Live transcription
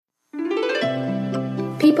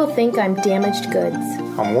people think I'm damaged goods.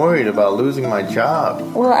 I'm worried about losing my job.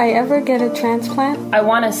 Will I ever get a transplant? I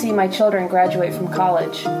want to see my children graduate from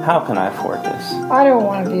college. How can I afford this? I don't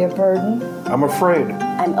want to be a burden. I'm afraid.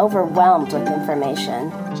 I'm overwhelmed with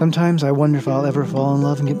information. Sometimes I wonder if I'll ever fall in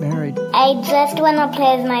love and get married. I just want to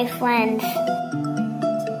play with my friends.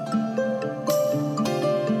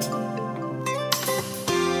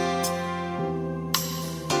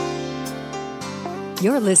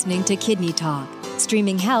 You're listening to Kidney Talk,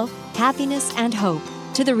 streaming health, happiness, and hope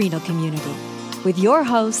to the renal community. With your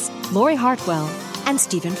hosts, Lori Hartwell and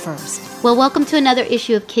Stephen Furst. Well, welcome to another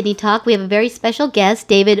issue of Kidney Talk. We have a very special guest,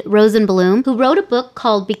 David Rosenblum, who wrote a book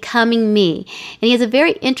called Becoming Me. And he has a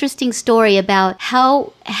very interesting story about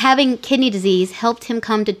how having kidney disease helped him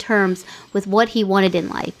come to terms with what he wanted in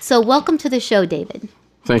life. So welcome to the show, David.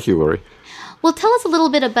 Thank you, Lori. Well, tell us a little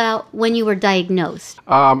bit about when you were diagnosed.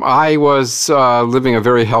 I was living a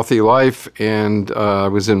very healthy life, and I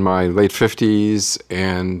was in my late 50s,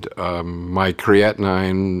 and my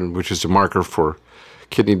creatinine, which is a marker for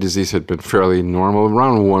kidney disease, had been fairly normal,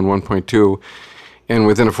 around 1.2, and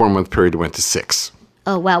within a 4-month period it went to 6.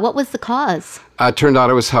 Oh, wow. What was the cause? It turned out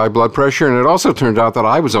it was high blood pressure, and it also turned out that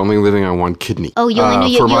I was only living on one kidney. Oh, you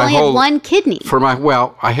only had one kidney?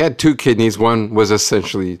 I had 2 kidneys. One was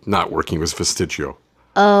essentially not working. It was vestigial.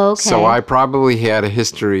 Oh, okay. So I probably had a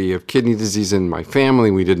history of kidney disease in my family.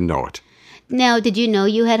 We didn't know it. Now, did you know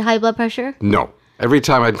you had high blood pressure? No. Every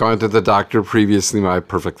time I'd gone to the doctor previously, my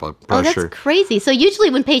perfect blood pressure. Oh, that's crazy. So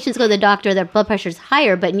usually when patients go to the doctor, their blood pressure is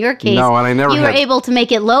higher, but in your case, no, and you were able to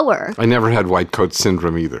make it lower. I never had white coat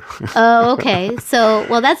syndrome either. Oh, okay. So,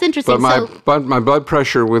 well, that's interesting. But my blood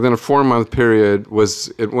pressure within a 4-month period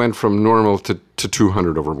it went from normal to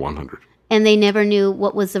 200 over 100. And they never knew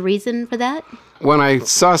what was the reason for that? When I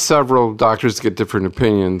saw several doctors get different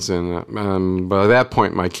opinions, and by that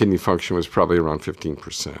point, my kidney function was probably around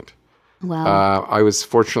 15%. Wow. I was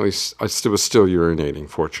still urinating,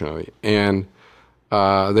 fortunately. And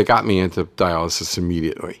they got me into dialysis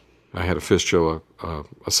immediately. I had a fistula, a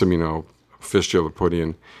semino fistula put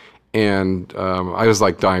in. And I was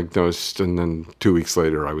diagnosed, and then 2 weeks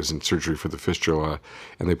later I was in surgery for the fistula,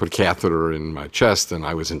 and they put a catheter in my chest, and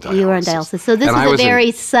I was in dialysis. You were in dialysis. So this is a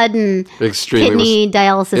very sudden kidney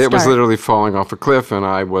dialysis start. It was literally falling off a cliff, and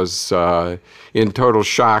I was in total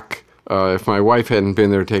shock. If my wife hadn't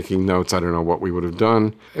been there taking notes, I don't know what we would have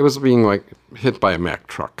done. It was being hit by a Mack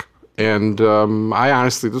truck. And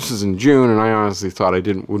this was in June, and I honestly thought I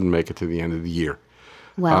wouldn't make it to the end of the year.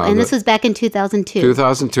 Wow, and this was back in 2002.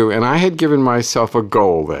 2002, and I had given myself a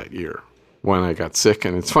goal that year when I got sick,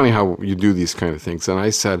 and it's funny how you do these kind of things. And I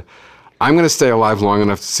said, I'm going to stay alive long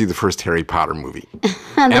enough to see the first Harry Potter movie.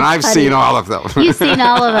 And I've seen all of them. You've seen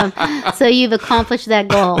all of them, so you've accomplished that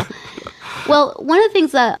goal. Well, one of the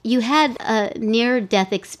things you had a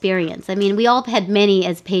near-death experience. I mean, we all had many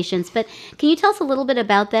as patients, but can you tell us a little bit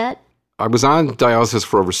about that? I was on dialysis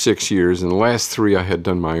for over 6 years, and the last 3 I had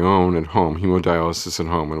done my own at home, hemodialysis at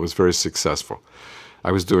home, and it was very successful.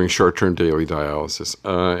 I was doing short-term daily dialysis,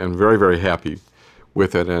 and very, very happy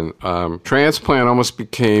with it. And transplant almost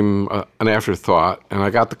became an afterthought, and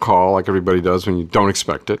I got the call like everybody does when you don't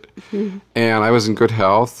expect it. Mm-hmm. And I was in good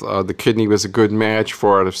health. The kidney was a good match,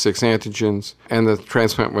 4 out of 6 antigens, and the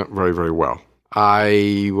transplant went very, very well.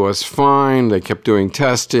 I was fine. They kept doing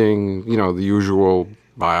testing, the usual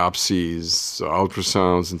biopsies,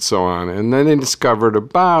 ultrasounds, and so on. And then they discovered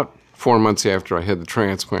about 4 months after I had the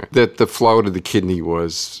transplant that the flow to the kidney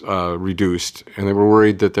was reduced, and they were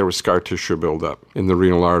worried that there was scar tissue buildup in the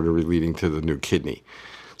renal artery leading to the new kidney.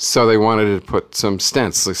 So they wanted to put some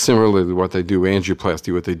stents, similarly to what they do,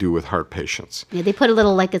 angioplasty, what they do with heart patients. Yeah, they put a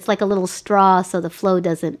little, it's like a little straw so the flow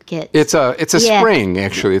doesn't get... It's a spring,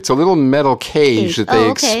 actually. It's a little metal cage that they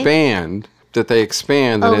expand. And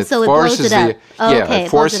it forces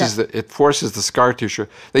it forces the scar tissue.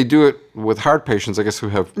 They do it with heart patients, I guess, who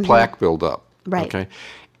have plaque buildup. Right. Okay,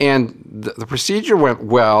 and the procedure went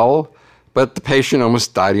well, but the patient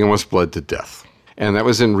almost died. He almost bled to death, and that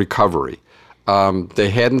was in recovery. They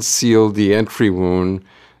hadn't sealed the entry wound.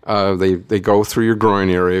 They go through your groin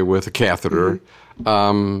area with a catheter.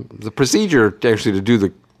 Mm-hmm. The procedure actually to do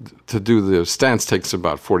the stents takes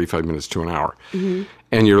about 45 minutes to an hour. Mm-hmm.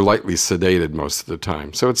 And you're lightly sedated most of the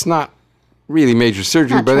time. So it's not really major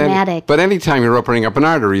surgery, but anytime you're opening up an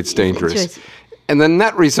artery, it's dangerous. And the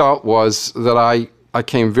net result was that I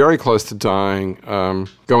came very close to dying,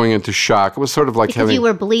 going into shock. It was sort of like because you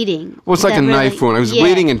were bleeding. Well, it's like a knife wound. I was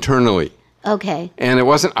bleeding internally. Okay. And it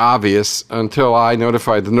wasn't obvious until I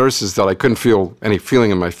notified the nurses that I couldn't feel any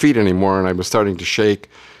feeling in my feet anymore, and I was starting to shake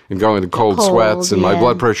and go into cold sweats, and my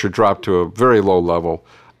blood pressure dropped to a very low level.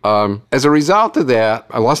 As a result of that,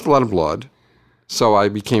 I lost a lot of blood, so I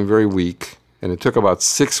became very weak, and it took about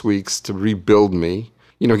 6 weeks to rebuild me,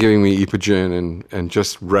 giving me Epogen and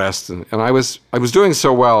just rest. And I was doing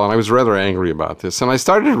so well, and I was rather angry about this. And I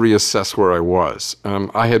started to reassess where I was.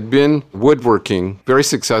 I had been woodworking very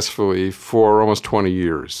successfully for almost 20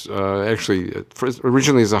 years.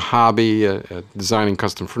 Originally as a hobby, designing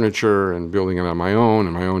custom furniture and building it on my own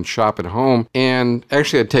in my own shop at home. And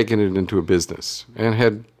actually had taken it into a business and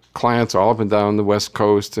had clients all up and down the West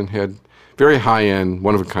Coast and had very high-end,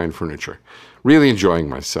 one-of-a-kind furniture. Really enjoying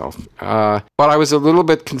myself. But I was a little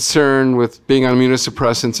bit concerned with being on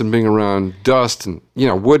immunosuppressants and being around dust and,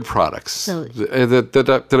 wood products,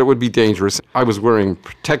 that it would be dangerous. I was wearing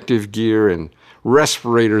protective gear and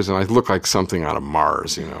respirators, and I looked like something out of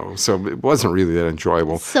Mars, so it wasn't really that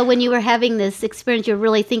enjoyable. So when you were having this experience, you're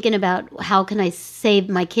really thinking about, how can I save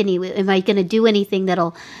my kidney? Am I going to do anything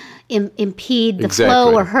that'll impede the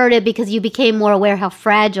flow or hurt it, because you became more aware how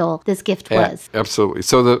fragile this gift was? Absolutely.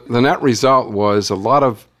 So the net result was a lot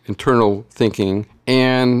of internal thinking,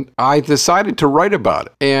 and I decided to write about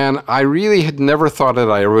it. And I really had never thought that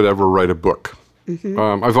I would ever write a book.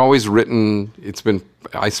 Mm-hmm. I've always written.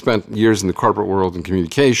 I spent years in the corporate world in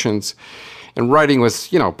communications, and writing was,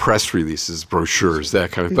 press releases, brochures,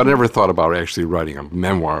 that kind of. But I never thought about actually writing a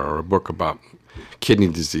memoir or a book about kidney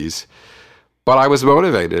disease. But I was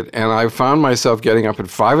motivated, and I found myself getting up at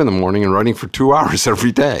 5 a.m. and writing for 2 hours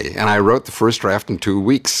every day. And I wrote the first draft in 2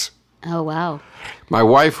 weeks. Oh, wow. My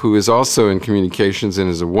wife, who is also in communications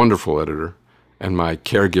and is a wonderful editor, and my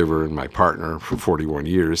caregiver and my partner for 41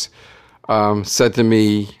 years, said to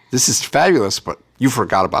me, "This is fabulous, but you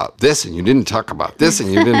forgot about this, and you didn't talk about this,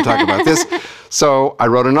 and you didn't talk about this." So I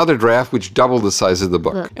wrote another draft, which doubled the size of the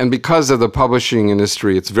book. And because of the publishing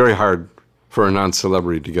industry, it's very hard for a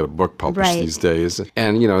non-celebrity to get a book published these days.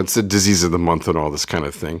 And, it's the disease of the month and all this kind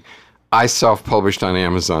of thing. I self-published on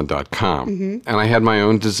Amazon.com. Mm-hmm. And I had my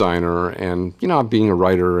own designer and, being a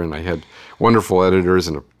writer, and I had wonderful editors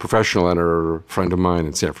and a professional editor, a friend of mine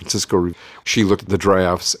in San Francisco. She looked at the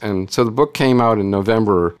drafts. And so the book came out in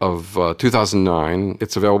November of 2009.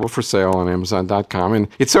 It's available for sale on Amazon.com. And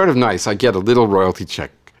it's sort of nice. I get a little royalty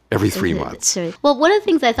check every 3 months. Well, one of the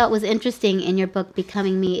things I thought was interesting in your book,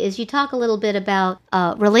 Becoming Me, is you talk a little bit about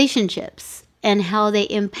relationships and how they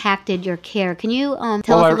impacted your care. Can you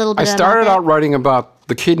tell us a little bit about that? I started out writing about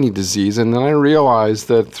the kidney disease, and then I realized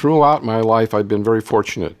that throughout my life, I've been very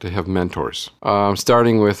fortunate to have mentors,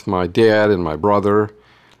 starting with my dad and my brother,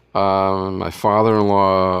 my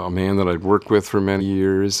father-in-law, a man that I'd worked with for many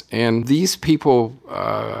years. And these people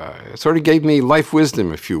sort of gave me life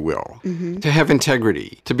wisdom, if you will, to have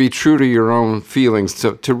integrity, to be true to your own feelings,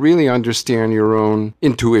 to really understand your own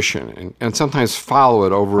intuition, and sometimes follow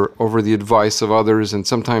it over the advice of others, and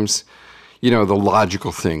sometimes the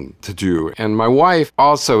logical thing to do. And my wife,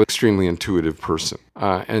 also extremely intuitive person.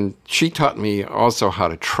 And she taught me also how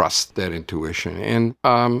to trust that intuition. And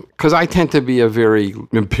because I tend to be a very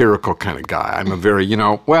empirical kind of guy. I'm a very,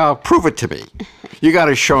 prove it to me. You got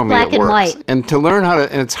to show me it works. White. And to learn how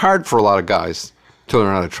to, and it's hard for a lot of guys to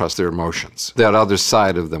learn how to trust their emotions, that other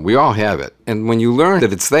side of them. We all have it. And when you learn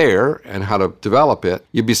that it's there and how to develop it,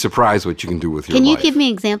 you'd be surprised what you can do with your life. Can you give me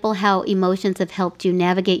an example how emotions have helped you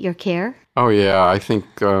navigate your care? Oh, yeah. I think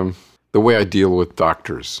the way I deal with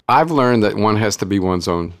doctors, I've learned that one has to be one's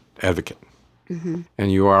own advocate. Mm-hmm.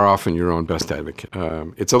 And you are often your own best advocate.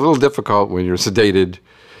 It's a little difficult when you're sedated,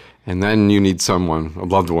 and then you need someone, a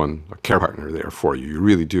loved one, a care partner there for you. You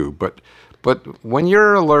really do. But when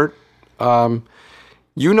you're alert,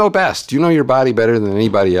 you know best. You know your body better than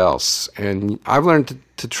anybody else. And I've learned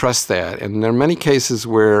to trust that. And there are many cases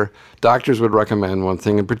where doctors would recommend one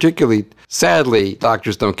thing, and particularly, sadly,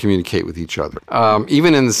 doctors don't communicate with each other,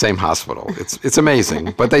 even in the same hospital. It's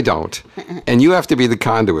amazing, but they don't. And you have to be the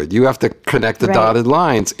conduit. You have to connect the dotted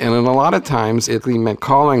lines. And in a lot of times, it meant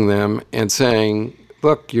calling them and saying,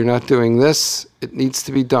 look, you're not doing this. It needs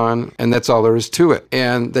to be done, and that's all there is to it.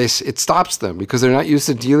 And it stops them because they're not used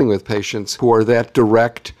to dealing with patients who are that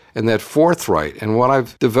direct and that forthright. And what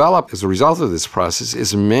I've developed as a result of this process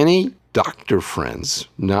is many doctor friends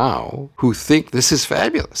now who think this is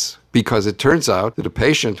fabulous, because it turns out that a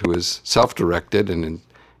patient who is self-directed and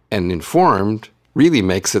informed really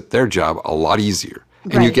makes it their job a lot easier.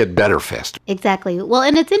 And you get better faster. Exactly. Well,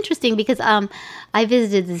 and it's interesting because I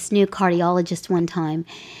visited this new cardiologist one time,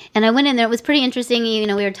 and I went in there. It was pretty interesting. We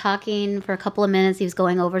were talking for a couple of minutes. He was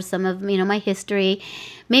going over some of, my history,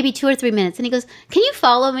 maybe 2 or 3 minutes. And he goes, can you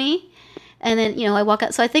follow me? And then, I walk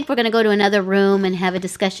out. So I think we're going to go to another room and have a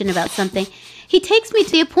discussion about something. He takes me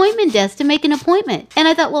to the appointment desk to make an appointment. And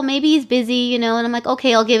I thought, well, maybe he's busy, and I'm like,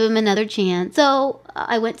 okay, I'll give him another chance. So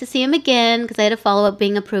I went to see him again because I had a follow-up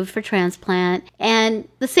being approved for transplant. And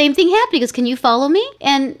the same thing happened. He goes, can you follow me?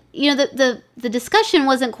 And, the discussion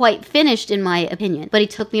wasn't quite finished, in my opinion. But he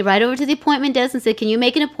took me right over to the appointment desk and said, can you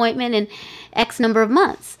make an appointment in X number of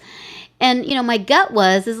months? And, my gut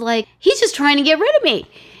is like, he's just trying to get rid of me.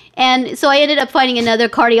 And so I ended up finding another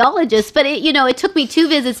cardiologist, but it took me 2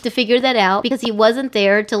 visits to figure that out because he wasn't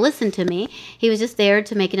there to listen to me. He was just there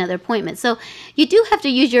to make another appointment. So you do have to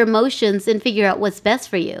use your emotions and figure out what's best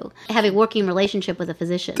for you, have a working relationship with a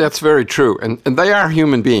physician. That's very true. And they are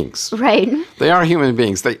human beings. Right. They are human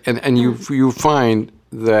beings. And you find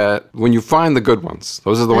that when you find the good ones,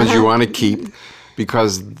 those are the ones you want to keep,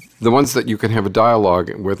 because the ones that you can have a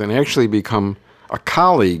dialogue with and actually become a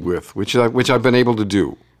colleague with, which I've been able to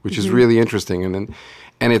do, which is really interesting.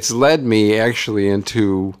 And it's led me actually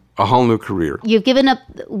into a whole new career. You've given up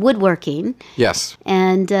woodworking. Yes.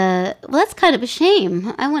 And, that's kind of a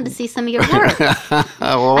shame. I wanted to see some of your work.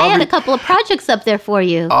 Well, I had a couple of projects up there for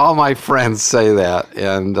you. All my friends say that.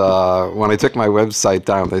 And when I took my website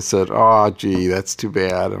down, they said, oh, gee, that's too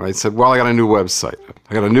bad. And I said, well, I got a new website.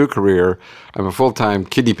 I got a new career. I'm a full-time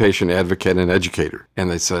kidney patient advocate and educator. And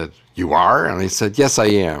they said, you are? And I said, yes, I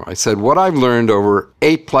am. I said, what I've learned over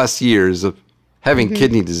 8+ years of having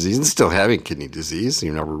kidney disease, and still having kidney disease,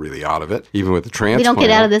 you're never really out of it, even with the transplant. We don't get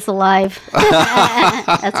out of this alive.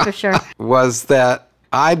 That's for sure. Was that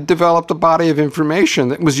I developed a body of information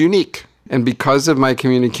that was unique. And because of my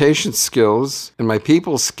communication skills and my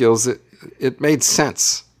people skills, it made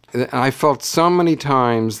sense. And I felt so many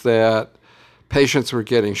times that patients were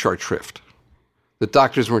getting short shrift, that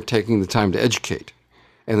doctors weren't taking the time to educate,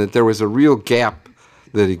 and that there was a real gap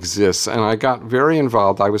that exists. And I got very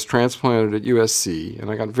involved. I was transplanted at USC,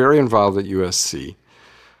 and I got very involved at USC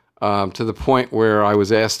to the point where I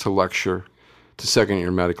was asked to lecture to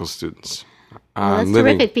second-year medical students. Well, that's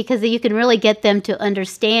terrific because you can really get them to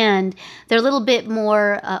understand. They're a little bit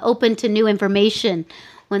more open to new information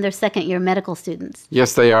when they're second-year medical students.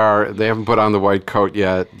 Yes, they are. They haven't put on the white coat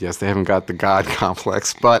yet. Yes, they haven't got the God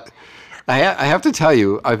complex. But I have to tell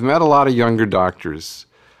you, I've met a lot of younger doctors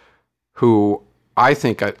who I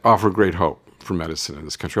think offer great hope for medicine in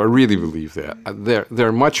this country. I really believe that.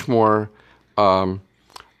 They're much more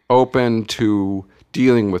open to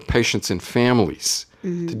dealing with patients and families,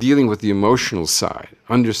 to dealing with the emotional side,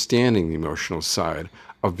 understanding the emotional side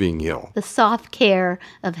of being ill. The soft care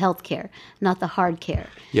of healthcare, not the hard care.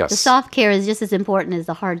 Yes. The soft care is just as important as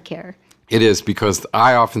the hard care. It is, because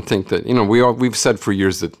I often think that, we've said for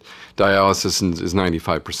years that dialysis is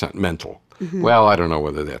 95% mental. Well, I don't know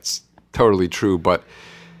whether that's totally true, but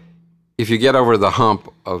if you get over the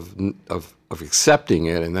hump of accepting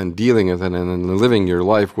it and then dealing with it and then living your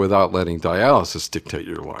life without letting dialysis dictate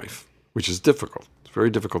your life, which is difficult, it's very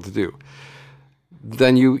difficult to do,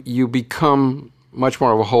 then you become much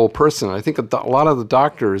more of a whole person. I think a lot of the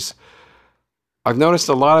doctors, I've noticed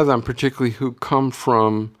a lot of them, particularly who come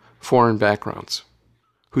from foreign backgrounds,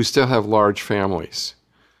 who still have large families,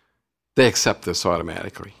 they accept this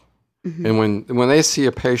automatically. And when they see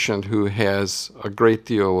a patient who has a great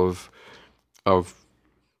deal of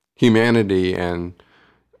humanity and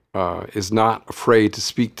is not afraid to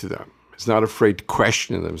speak to them, is not afraid to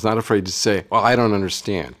question them, is not afraid to say, well, I don't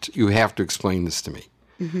understand. You have to explain this to me.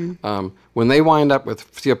 When they wind up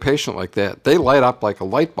see a patient like that, they light up like a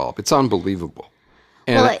light bulb. It's unbelievable.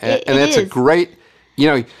 And, and it's a great,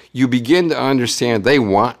 you begin to understand they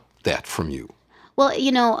want that from you. Well,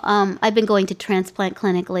 I've been going to transplant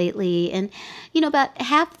clinic lately, and, about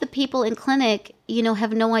half the people in clinic,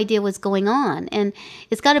 have no idea what's going on. And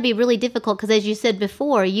it's got to be really difficult because, as you said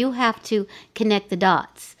before, you have to connect the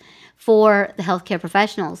dots for the healthcare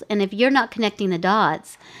professionals. And if you're not connecting the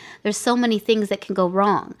dots, there's so many things that can go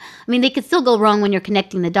wrong. I mean, they could still go wrong when you're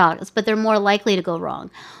connecting the dots, but they're more likely to go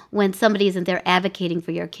wrong when somebody isn't there advocating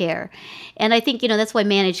for your care. And I think, that's why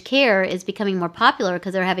managed care is becoming more popular,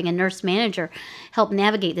 because they're having a nurse manager help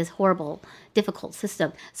navigate this horrible, difficult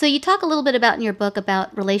system. So you talk a little bit about in your book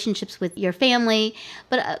about relationships with your family,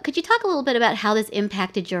 but could you talk a little bit about how this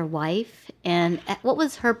impacted your wife and what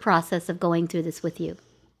was her process of going through this with you?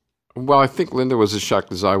 Well, I think Linda was as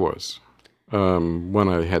shocked as I was when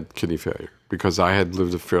I had kidney failure, because I had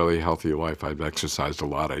lived a fairly healthy life. I'd exercised a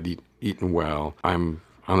lot. I'd eaten well. I'm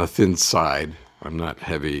on the thin side. I'm not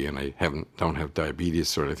heavy, and I don't have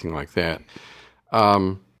diabetes or anything like that.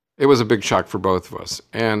 It was a big shock for both of us.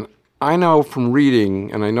 And I know from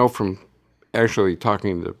reading, and I know from actually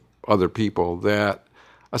talking to other people, that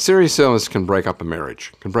a serious illness can break up a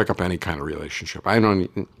marriage, can break up any kind of relationship.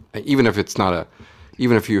 Even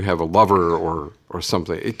if you have a lover or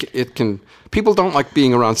something, it can. People don't like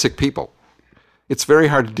being around sick people. It's very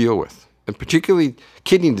hard to deal with, and particularly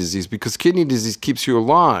kidney disease, because kidney disease keeps you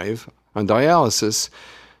alive on dialysis,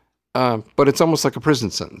 but it's almost like a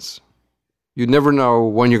prison sentence. You never know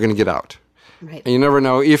when you're going to get out. Right. And you never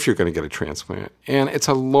know if you're going to get a transplant. And it's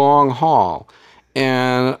a long haul.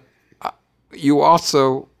 And you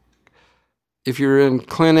also, if you're in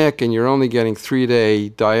clinic and you're only getting 3-day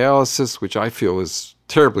dialysis, which I feel is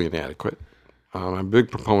terribly inadequate, I'm a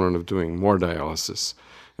big proponent of doing more dialysis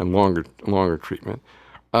and longer treatment,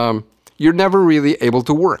 you're never really able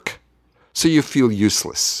to work. So you feel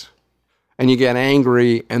useless. And you get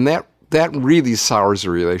angry, and that really sours a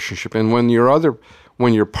relationship. And when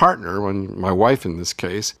your partner, when my wife in this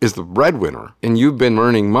case, is the breadwinner, and you've been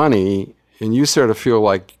earning money, and you sort of feel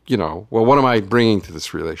like, well, what am I bringing to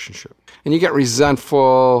this relationship? And you get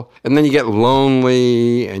resentful, and then you get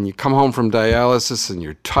lonely, and you come home from dialysis, and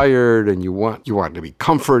you're tired, and you want to be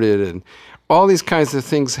comforted, and all these kinds of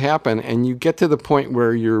things happen, and you get to the point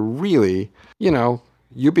where you're really,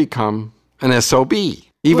 you become an SOB.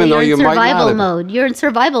 Even though you might not have. You're in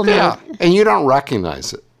survival mode. Yeah, and you don't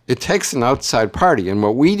recognize it. It takes an outside party. And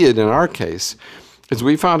what we did in our case is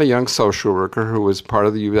we found a young social worker who was part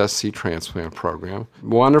of the USC transplant program,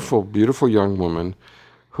 wonderful, beautiful young woman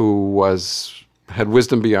who had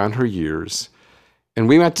wisdom beyond her years. And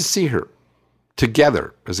we went to see her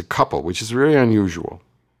together as a couple, which is really unusual.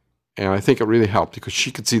 And I think it really helped because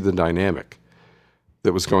she could see the dynamic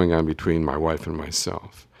that was going on between my wife and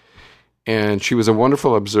myself. And she was a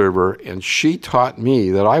wonderful observer, and she taught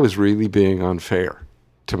me that I was really being unfair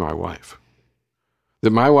to my wife.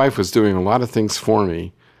 That my wife was doing a lot of things for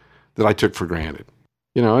me that I took for granted.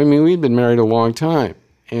 We'd been married a long time.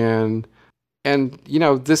 And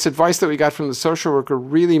this advice that we got from the social worker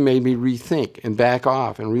really made me rethink and back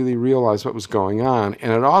off and really realize what was going on.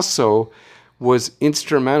 And it also was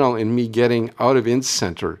instrumental in me getting out of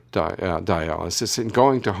in-center dialysis and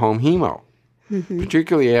going to home hemo. Mm-hmm.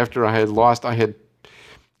 Particularly after I had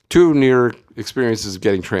 2 near experiences of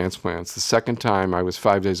getting transplants. The second time I was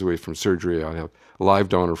 5 days away from surgery. I had a live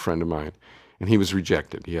donor friend of mine, and he was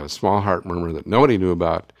rejected. He had a small heart murmur that nobody knew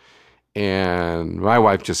about, and my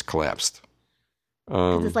wife just collapsed.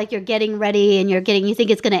 It's like you're getting ready and you think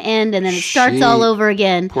it's going to end, and then it starts all over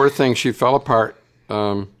again. Poor thing, she fell apart.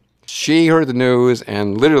 She heard the news,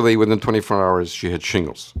 and literally within 24 hours, she had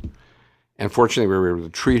shingles. And fortunately, we were able to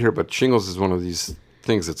treat her, but shingles is one of these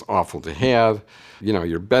things that's awful to have.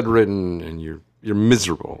 You're bedridden and you're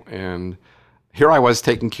miserable. And here I was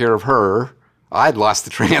taking care of her. I'd lost the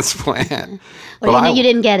transplant. Well, you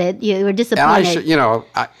didn't get it. You were disappointed.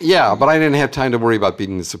 But I didn't have time to worry about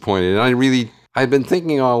being disappointed. And I'd been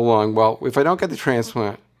thinking all along, well, if I don't get the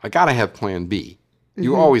transplant, I got to have plan B. Mm-hmm.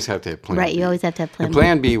 You always have to have plan B. Right, you always have to have plan B. And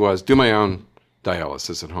plan B was do my own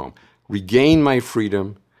dialysis at home, regain my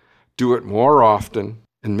freedom, do it more often,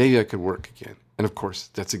 and maybe I could work again. And of course,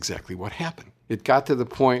 that's exactly what happened. It got to the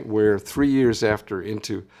point where 3 years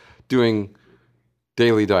into doing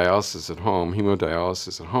daily dialysis at home,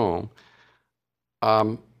 hemodialysis at home,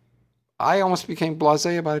 I almost became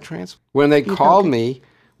blasé about a transplant. When they called me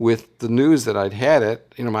with the news that I'd had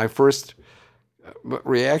it, my first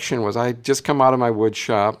reaction was I'd just come out of my wood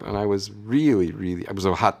shop, and I was it was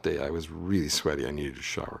a hot day. I was really sweaty. I needed a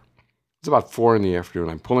shower. It's about 4 p.m.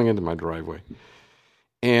 I'm pulling into my driveway.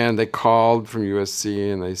 And they called from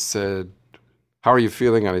USC and they said, "How are you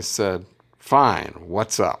feeling?" And I said, "Fine.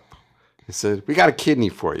 What's up?" They said, "We got a kidney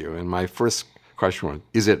for you." And my first question was,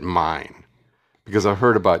 "Is it mine?" Because I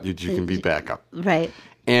heard about you can be backup. Right.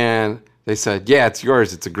 And they said, "Yeah, it's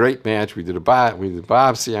yours. It's a great match. We did a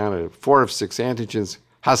biopsy on it, 4 of 6 antigens.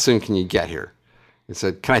 How soon can you get here?" I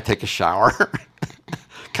said, "Can I take a shower?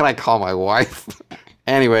 Can I call my wife?"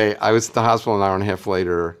 Anyway, I was at the hospital an hour and a half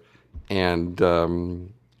later, and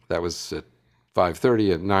that was at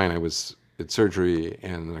 5:30. At 9, I was at surgery,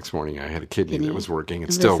 and the next morning I had a kidney that was working.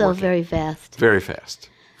 It's still working. Very fast. Very fast.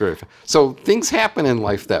 Very fast. So things happen in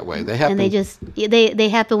life that way. They happen. And they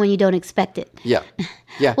happen when you don't expect it. Yeah.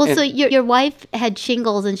 Yeah. Well, so your wife had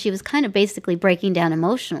shingles, and she was kind of basically breaking down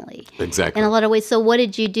emotionally. Exactly. In a lot of ways. So what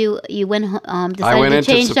did you do? You decided to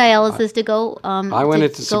change dialysis to go. I went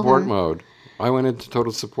into support mode. I went into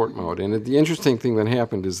total support mode. And the interesting thing that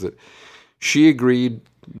happened is that she agreed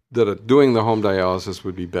that doing the home dialysis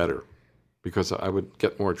would be better because I would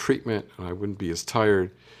get more treatment and I wouldn't be as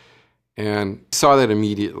tired. And I saw that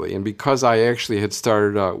immediately. And because I actually had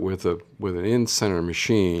started out with an in-center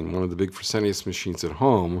machine, one of the big Fresenius machines at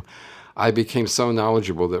home, I became so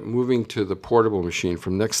knowledgeable that moving to the portable machine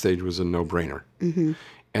from Next Stage was a no-brainer. Mm-hmm.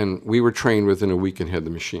 And we were trained within a week and had the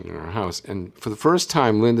machine in our house. And for the first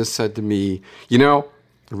time, Linda said to me, you know,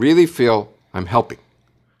 I really feel I'm helping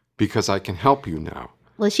because I can help you now.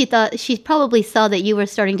 Well, she probably saw that you were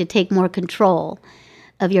starting to take more control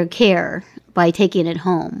of your care by taking it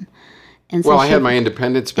home. And so well, I had my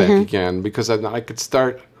independence back again because I could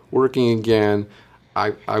start working again.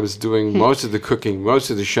 I was doing most of the cooking, most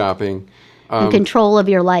of the shopping. Control of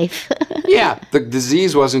your life. Yeah, the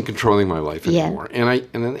disease wasn't controlling my life anymore,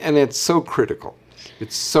 and it's so critical.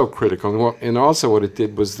 It's so critical, and also what it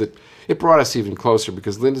did was that it brought us even closer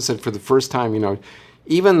because Linda said for the first time, you know,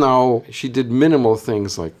 even though she did minimal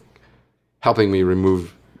things like helping me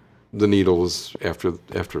remove the needles after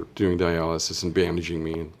doing dialysis and bandaging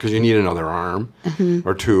me, because you need another arm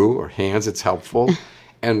or two or hands, it's helpful,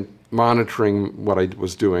 and monitoring what I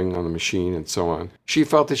was doing on the machine and so on. She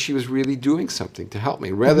felt that she was really doing something to help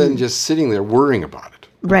me rather than just sitting there worrying about it.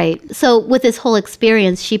 Right. So with this whole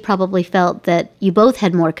experience, she probably felt that you both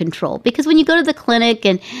had more control. Because when you go to the clinic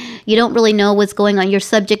and you don't really know what's going on, you're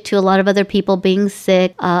subject to a lot of other people being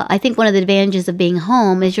sick. I think one of the advantages of being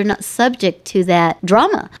home is you're not subject to that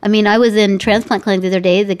drama. I mean, I was in transplant clinic the other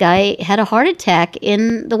day. The guy had a heart attack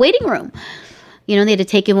in the waiting room. You know, they had to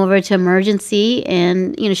take him over to emergency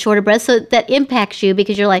and, you know, short of breath. So that impacts you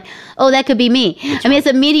because you're like, oh, that could be me. That's it's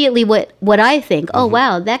immediately what I think. Oh,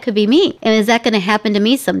 wow, that could be me. And is that going to happen to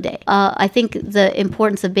me someday? I think the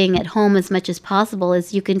importance of being at home as much as possible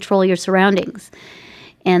is you control your surroundings.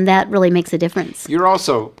 And that really makes a difference. You're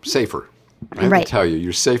also safer. I have to tell you,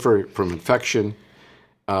 you're safer from infection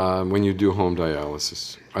when you do home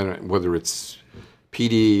dialysis. Whether it's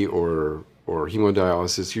PD or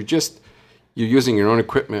hemodialysis, you're using your own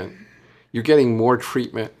equipment, you're getting more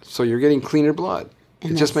treatment, so you're getting cleaner blood.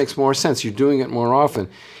 And it just makes more sense. You're doing it more often.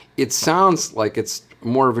 It sounds like it's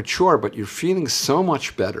more of a chore, but you're feeling so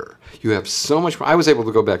much better. You have so much more. I was able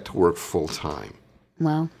to go back to work full time.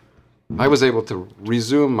 Wow. I was able to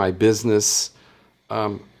resume my business.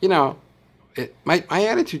 You know, my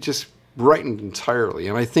attitude just brightened entirely.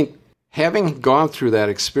 And I think having gone through that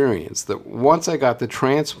experience, that once I got the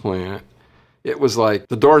transplant, it was like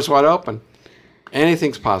the door's wide open.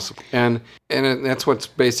 Anything's possible. And that's what's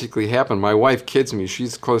basically happened. My wife kids me.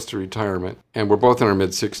 She's close to retirement. And we're both in our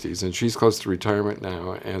mid-60s. And she's close to retirement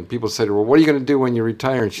now. And people say to her, well, what are you going to do when you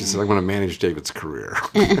retire? And she says, I'm going to manage David's career.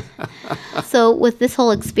 So with this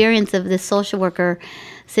whole experience of this social worker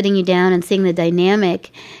sitting you down and seeing the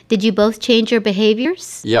dynamic, did you both change your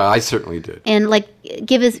behaviors? Yeah, I certainly did. And like,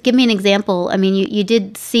 give me an example. I mean, you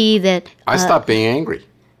did see that... I stopped being angry.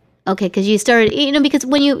 Okay, because you started, you know, because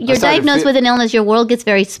when you're diagnosed with an illness, your world gets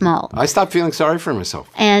very small. I stopped feeling sorry for myself.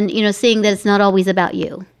 And, you know, seeing that it's not always about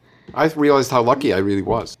you. I realized how lucky I really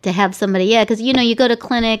was. To have somebody, because, you know, you go to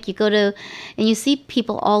clinic, and you see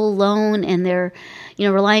people all alone, and they're, you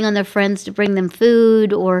know, relying on their friends to bring them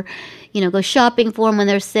food or, you know, go shopping for them when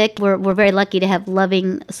they're sick. We're very lucky to have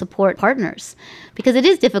loving support partners because it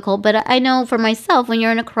is difficult. But I know for myself, when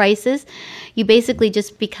you're in a crisis, you basically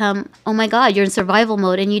just become, oh my God, you're in survival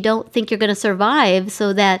mode and you don't think you're going to survive.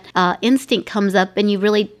 So that instinct comes up and you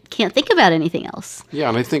really can't think about anything else. Yeah,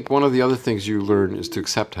 and I think one of the other things you learn is to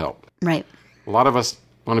accept help. Right. A lot of us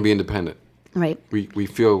want to be independent. Right. We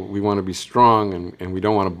feel we want to be strong and we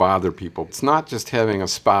don't want to bother people. It's not just having a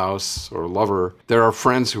spouse or a lover. There are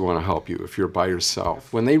friends who want to help you if you're by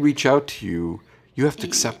yourself. When they reach out to you, you have to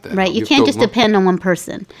accept that. Right. You can't just depend on one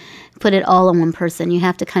person, put it all on one person. You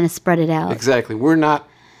have to kind of spread it out. Exactly. We're not,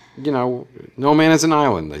 you know, no man is an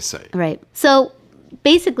island, they say. Right. So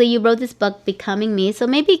basically, you wrote this book, Becoming Me. So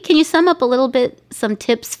maybe can you sum up a little bit some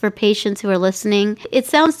tips for patients who are listening? It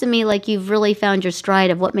sounds to me like you've really found your stride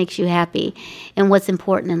of what makes you happy and what's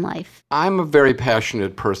important in life. I'm a very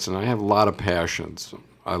passionate person. I have a lot of passions.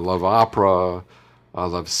 I love opera. I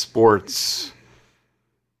love sports.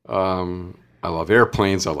 I love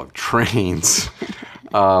airplanes. I love trains.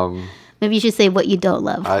 Maybe you should say what you don't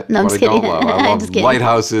love. I don't love. I love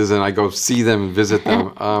lighthouses, and I go see them and visit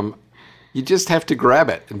them. You just have to grab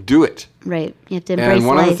it and do it. Right. You have to embrace and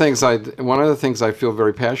one life. of the things I feel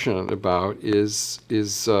very passionate about is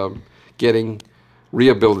getting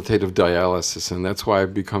rehabilitative dialysis, and that's why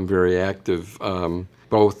I've become very active.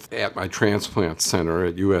 Both at my transplant center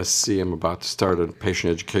at USC, I'm about to start a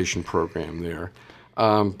patient education program there,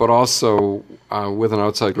 but also with an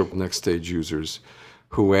outside group of Next Stage users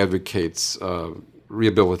who advocates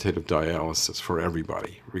rehabilitative dialysis for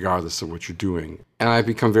everybody, regardless of what you're doing. And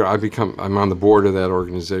I'm on the board of that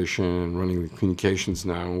organization and running the communications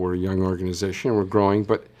now. We're a young organization, we're growing,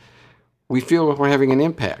 but we feel we're having an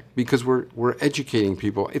impact because we're educating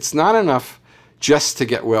people. It's not enough just to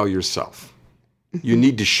get well yourself. You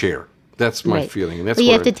need to share. That's my feeling. And that's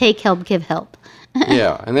you have to take help, give help.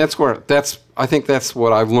 Yeah, and I think that's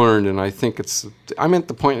what I've learned, and I think I'm at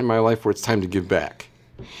the point in my life where it's time to give back.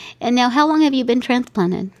 And now, how long have you been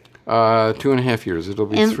transplanted? 2.5 years. It'll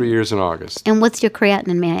be 3 years in August. And what's your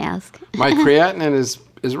creatinine, may I ask? My creatinine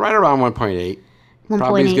is right around 1.8.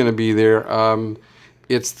 Probably is going to be there.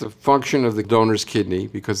 It's the function of the donor's kidney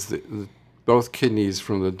because both kidneys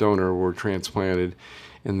from the donor were transplanted,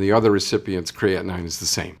 and the other recipient's creatinine is the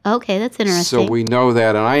same. Okay, that's interesting. So we know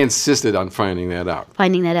that, and I insisted on finding that out.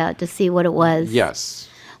 Finding that out to see what it was. Yes.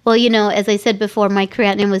 Well, as I said before, my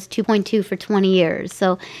creatinine was 2.2 for 20 years.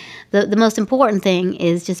 So the most important thing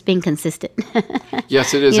is just being consistent.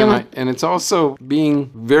 Yes, it is. And it's also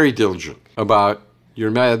being very diligent about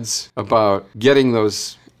your meds, about getting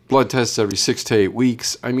those blood tests every 6 to 8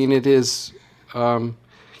 weeks. I mean, it is...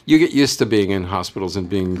 you get used to being in hospitals and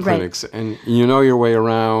being in clinics, and you know your way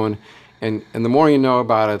around, and the more you know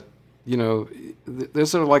about it, there's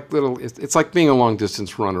sort of like it's like being a long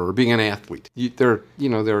distance runner or being an athlete. There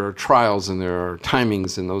are trials and there are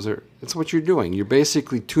timings, and it's what you're doing. You're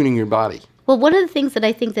basically tuning your body. Well, one of the things that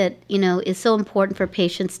I think that, is so important for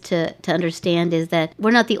patients to understand is that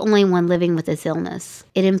we're not the only one living with this illness.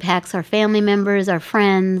 It impacts our family members, our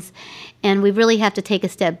friends, and we really have to take a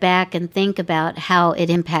step back and think about how it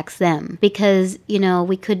impacts them because,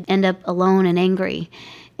 we could end up alone and angry.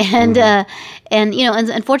 And, and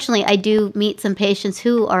unfortunately, I do meet some patients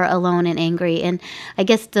who are alone and angry. And I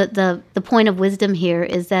guess the point of wisdom here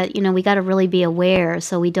is that, we got to really be aware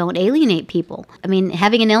so we don't alienate people. I mean,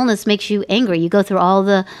 having an illness makes you angry. You go through all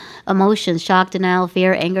the emotions, shock, denial,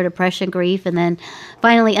 fear, anger, depression, grief, and then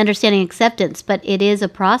finally understanding acceptance. But it is a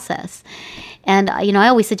process. And, I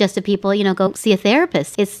always suggest to people, go see a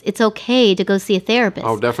therapist. It's okay to go see a therapist.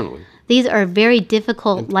 Oh, definitely. These are very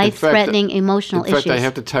difficult, life-threatening, emotional issues. In fact, I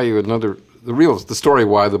have to tell you the story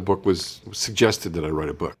why the book was suggested that I write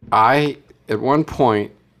a book. At one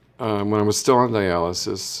point, when I was still on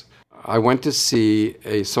dialysis, I went to see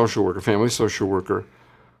a social worker, family social worker,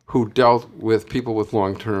 who dealt with people with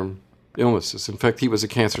long-term illnesses. In fact, he was a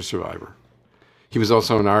cancer survivor. He was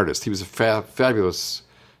also an artist. He was a fabulous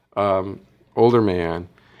older man.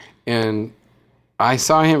 And I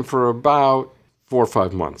saw him for about 4 or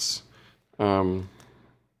 5 months.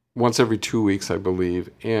 Once every 2 weeks, I believe.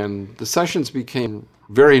 And the sessions became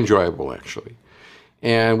very enjoyable, actually.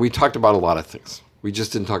 And we talked about a lot of things. We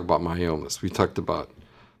just didn't talk about my illness. We talked about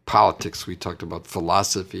politics. We talked about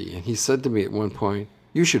philosophy. And he said to me at one point,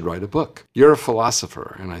 "You should write a book. You're a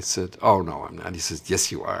philosopher." And I said, "Oh, no, I'm not." He says,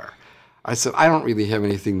 "Yes, you are." I said, "I don't really have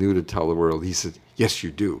anything new to tell the world." He said, "Yes,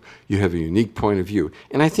 you do. You have a unique point of view."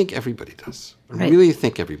 And I think everybody does. I really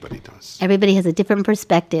think everybody does. Everybody has a different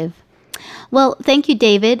perspective. Well, thank you,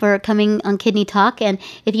 David, for coming on Kidney Talk. And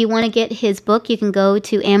if you want to get his book, you can go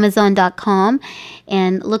to Amazon.com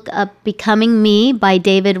and look up Becoming Me by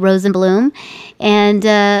David Rosenblum. And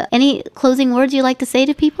any closing words you'd like to say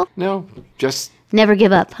to people? No, just... Never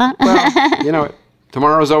give up, huh? Well,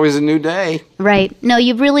 tomorrow's always a new day. Right. No,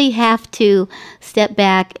 you really have to step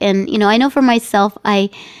back. And, I know for myself, I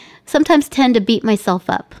sometimes tend to beat myself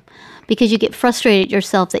up because you get frustrated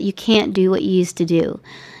yourself that you can't do what you used to do.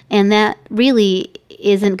 And that really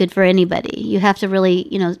isn't good for anybody. You have to really,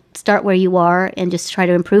 start where you are and just try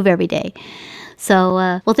to improve every day. So,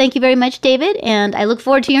 well, thank you very much, David, and I look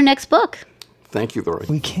forward to your next book. Thank you, Lori.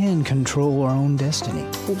 We can control our own destiny.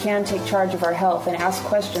 We can take charge of our health and ask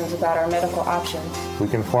questions about our medical options. We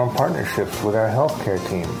can form partnerships with our healthcare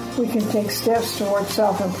team. We can take steps toward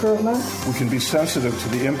self-improvement. We can be sensitive to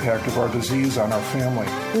the impact of our disease on our family.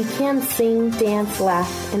 We can sing, dance,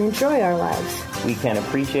 laugh, and enjoy our lives. We can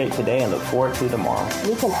appreciate today and look forward to tomorrow.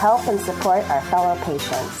 We can help and support our fellow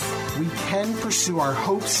patients. We can pursue our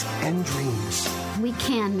hopes and dreams. We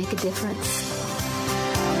can make a difference.